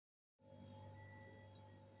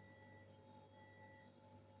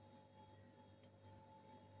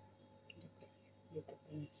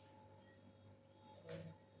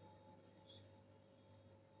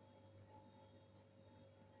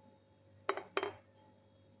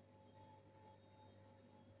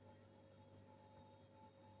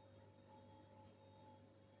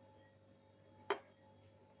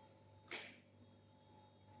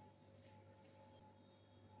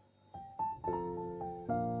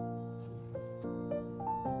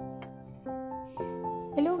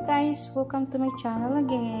Hello guys! Welcome to my channel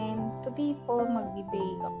again. Today po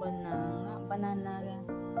magbe-bake ako ng banana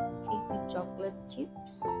cake with chocolate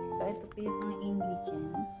chips. So ito po yung mga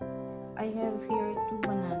ingredients. I have here 2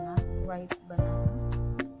 banana, ripe banana,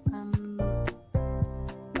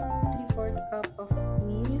 3/4 cup of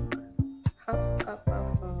milk, half cup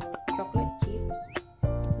of chocolate chips,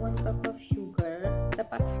 1 cup of sugar.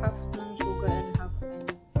 Dapat half ng sugar and half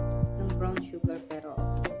ng brown sugar pero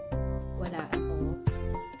wala ako.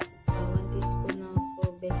 1 teaspoon of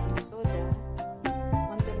baking soda,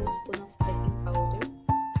 1 tablespoon of baking powder,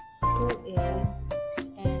 2 eggs,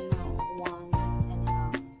 and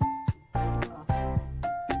 1.5 cup of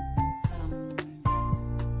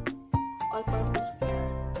all-purpose flour.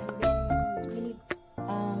 And then we need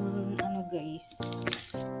guys,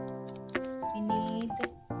 we need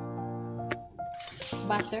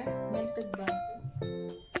butter, melted butter.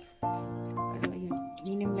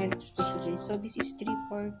 Melt ko siya guys. So this is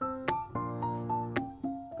 3/4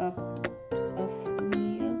 cups of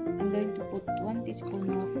milk. I'm going to put 1 teaspoon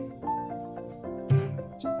of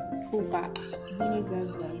suka, vinegar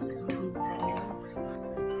guys. Vinegar.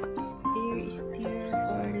 Stir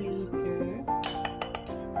for later.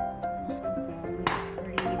 So guys,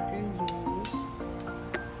 for later use.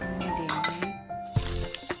 And then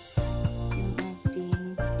yung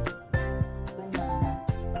ating banana.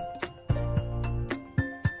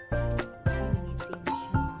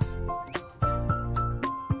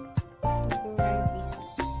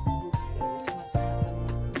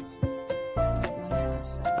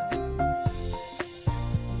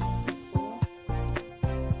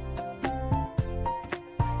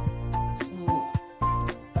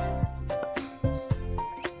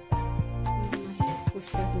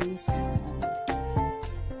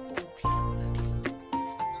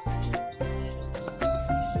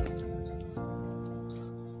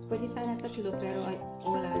 Pwede sana 3 pero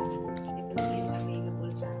wala. Ito lang yung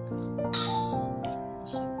available sa akin.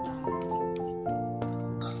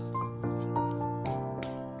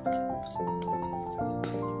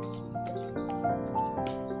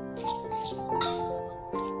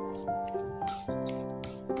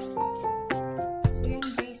 So yan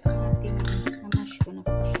guys, ang ating na-mash ko na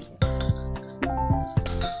po siya.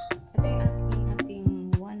 Ito yung ating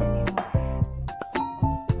 1.5 cup of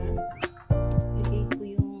flour. Lagay ko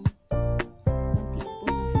yung 1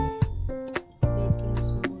 teaspoon of baking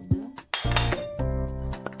soda,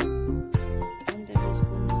 1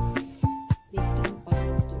 tablespoon of baking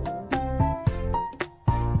powder,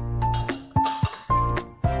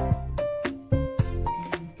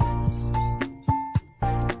 and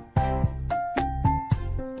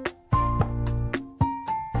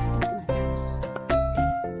guys,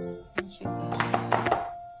 yan siya guys.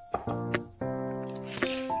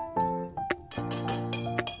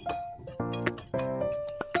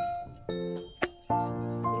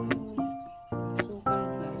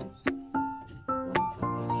 Sugar guys, 1 cup of sugar,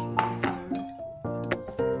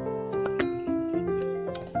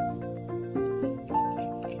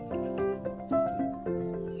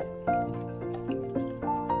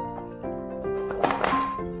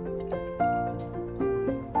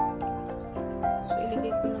 so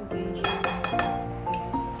ilagay ko na guys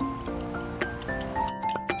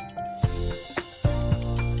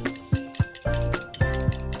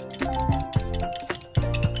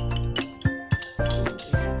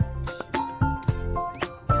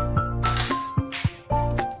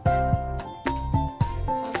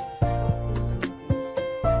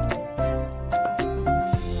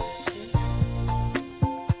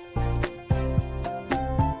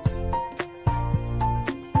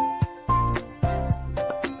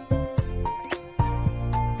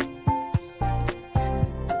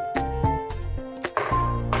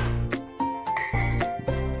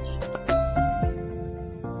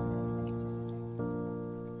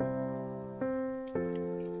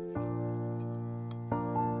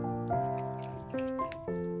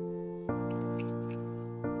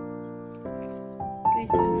yung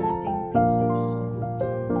guys, ang ating pinch of salt.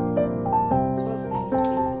 Salt guys,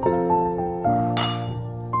 pinch of salt.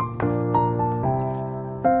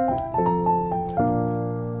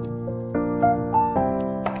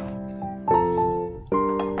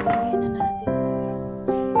 Lagyan na natin guys ang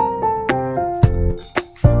ating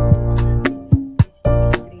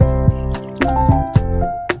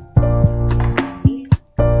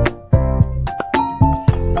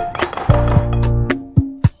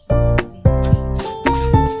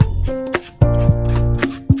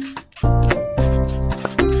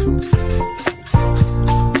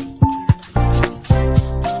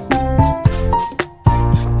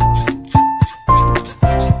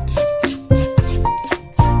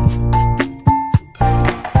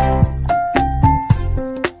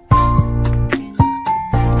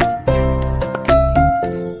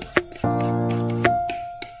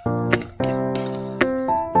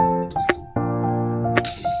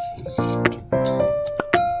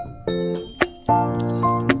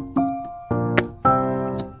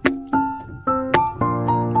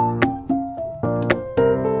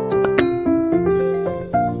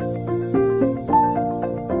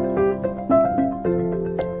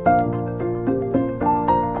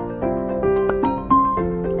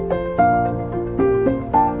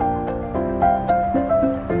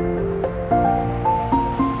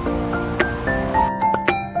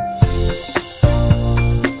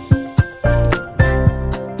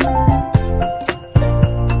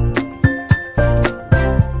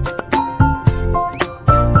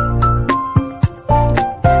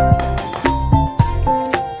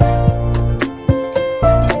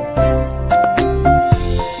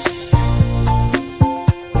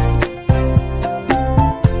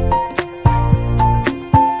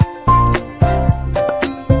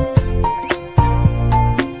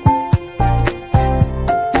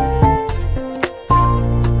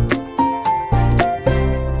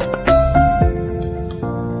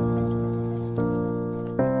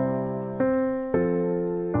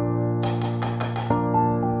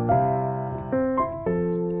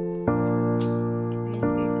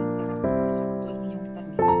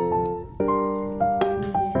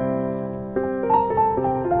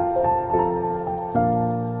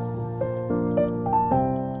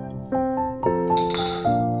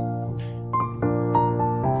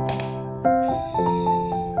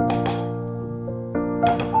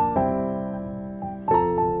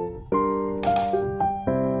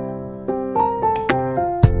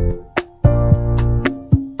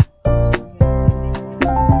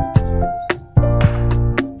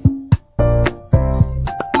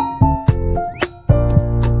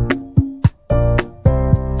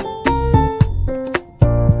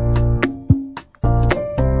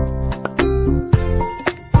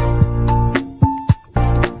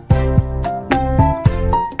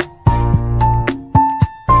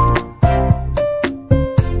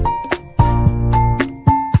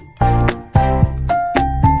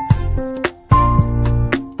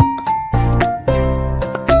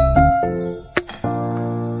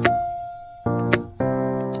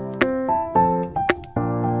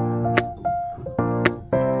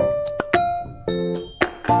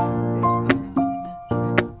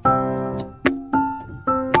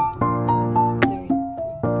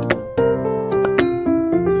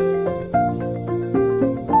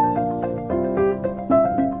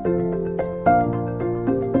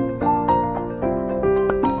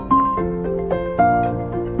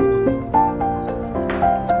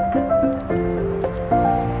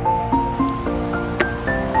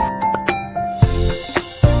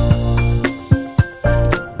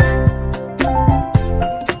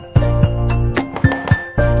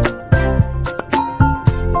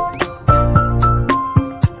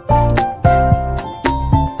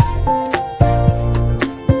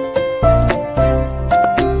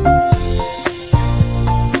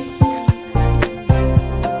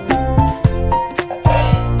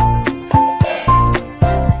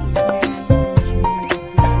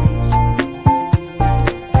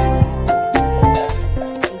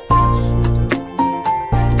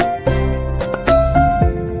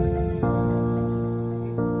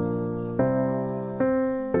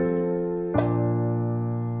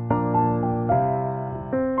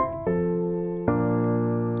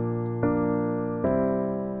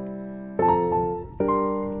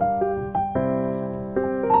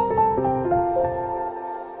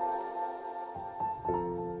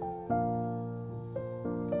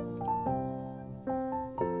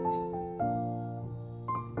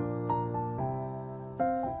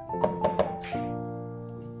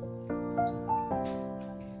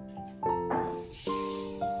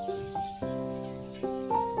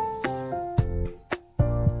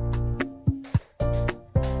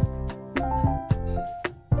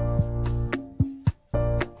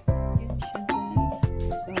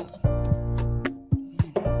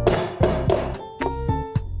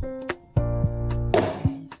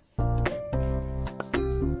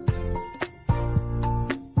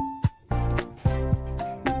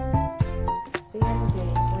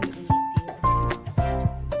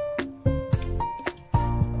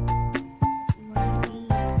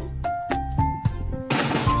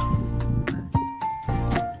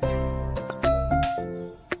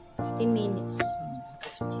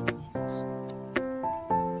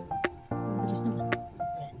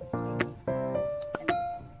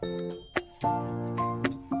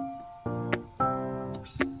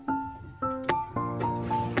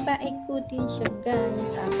natin siya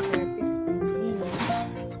guys after 15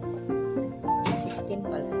 minutes. 16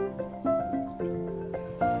 pala.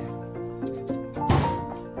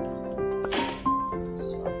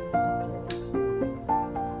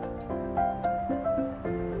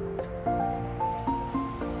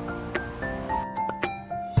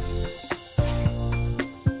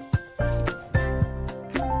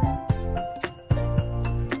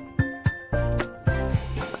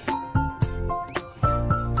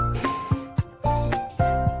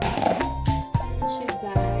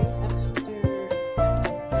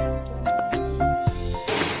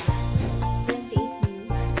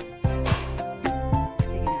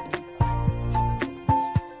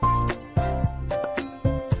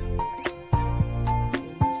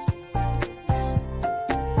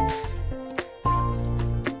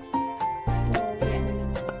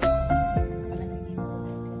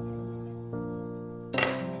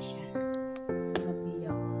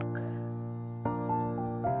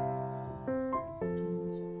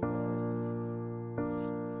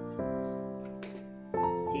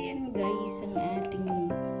 So yan guys, ang ating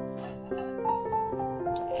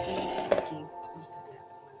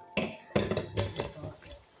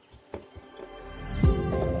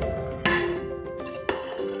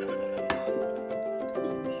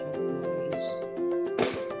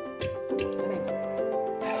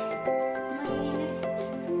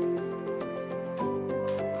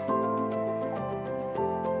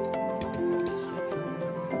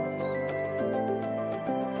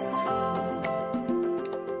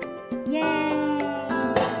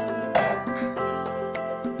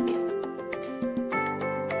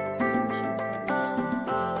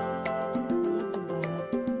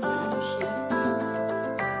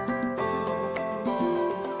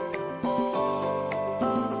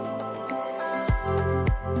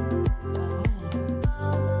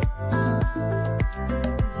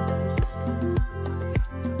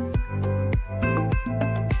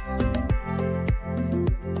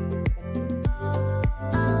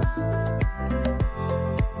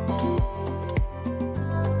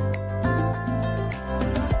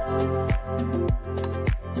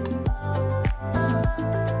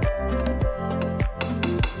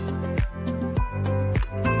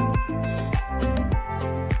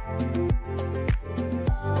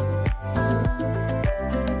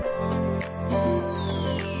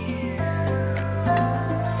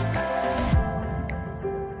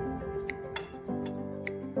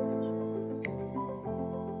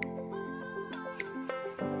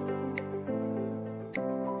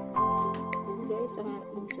sa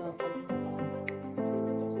ating chocolate.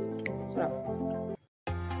 Sarap.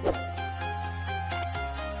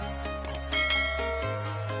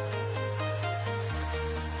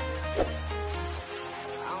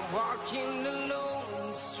 I'm walking